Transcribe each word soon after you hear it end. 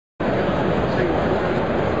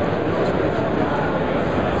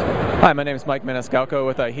Hi, my name is Mike Maniscalco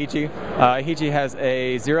with Ihiji. Ihiji has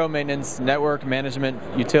a zero maintenance network management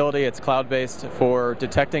utility. It's cloud-based for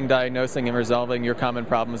detecting, diagnosing, and resolving your common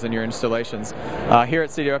problems in your installations. Here at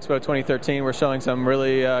CDO Expo 2013, we're showing some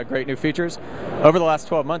really great new features. Over the last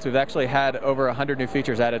 12 months, we've actually had over 100 new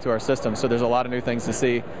features added to our system, so there's a lot of new things to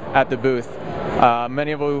see at the booth.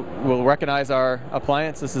 Many of you will recognize our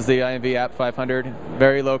appliance. This is the IMV App 500.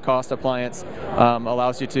 Very low-cost appliance.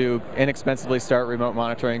 Allows you to inexpensively start remote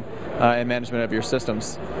monitoring and management of your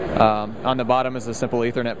systems. On the bottom is a simple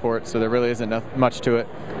Ethernet port, so there really isn't much to it.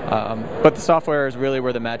 But the software is really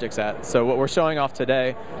where the magic's at. So what we're showing off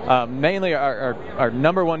today, mainly our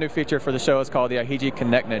number one new feature for the show is called the Ihiji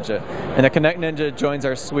Connect Ninja. And the Connect Ninja joins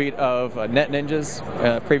our suite of Net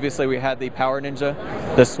Ninjas. Previously we had the Power Ninja,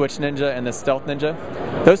 the Switch Ninja, and the Stealth Ninja.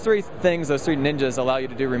 Those three ninjas allow you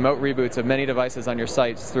to do remote reboots of many devices on your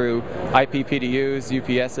sites through IP PDUs,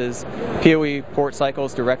 UPSs, PoE port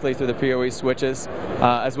cycles directly through the PoE switches,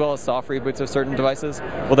 as well as soft reboots of certain devices.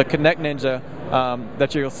 Well, the Connect Ninja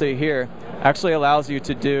that you'll see here actually allows you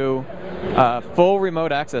to do full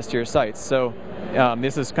remote access to your sites. So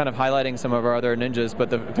this is kind of highlighting some of our other ninjas,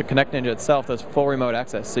 but the Connect Ninja itself does full remote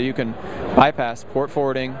access. So you can bypass port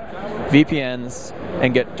forwarding, VPNs,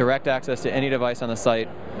 and get direct access to any device on the site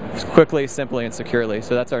quickly, simply, and securely.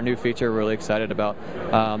 So that's our new feature we're really excited about.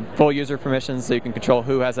 Full user permissions, so you can control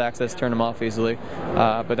who has access, turn them off easily.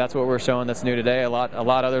 But that's what we're showing that's new today. A lot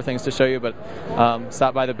other things to show you, but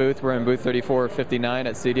stop by the booth. We're in booth 3459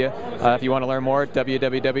 at CEDIA. If you want to learn more,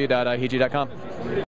 www.ihiji.com.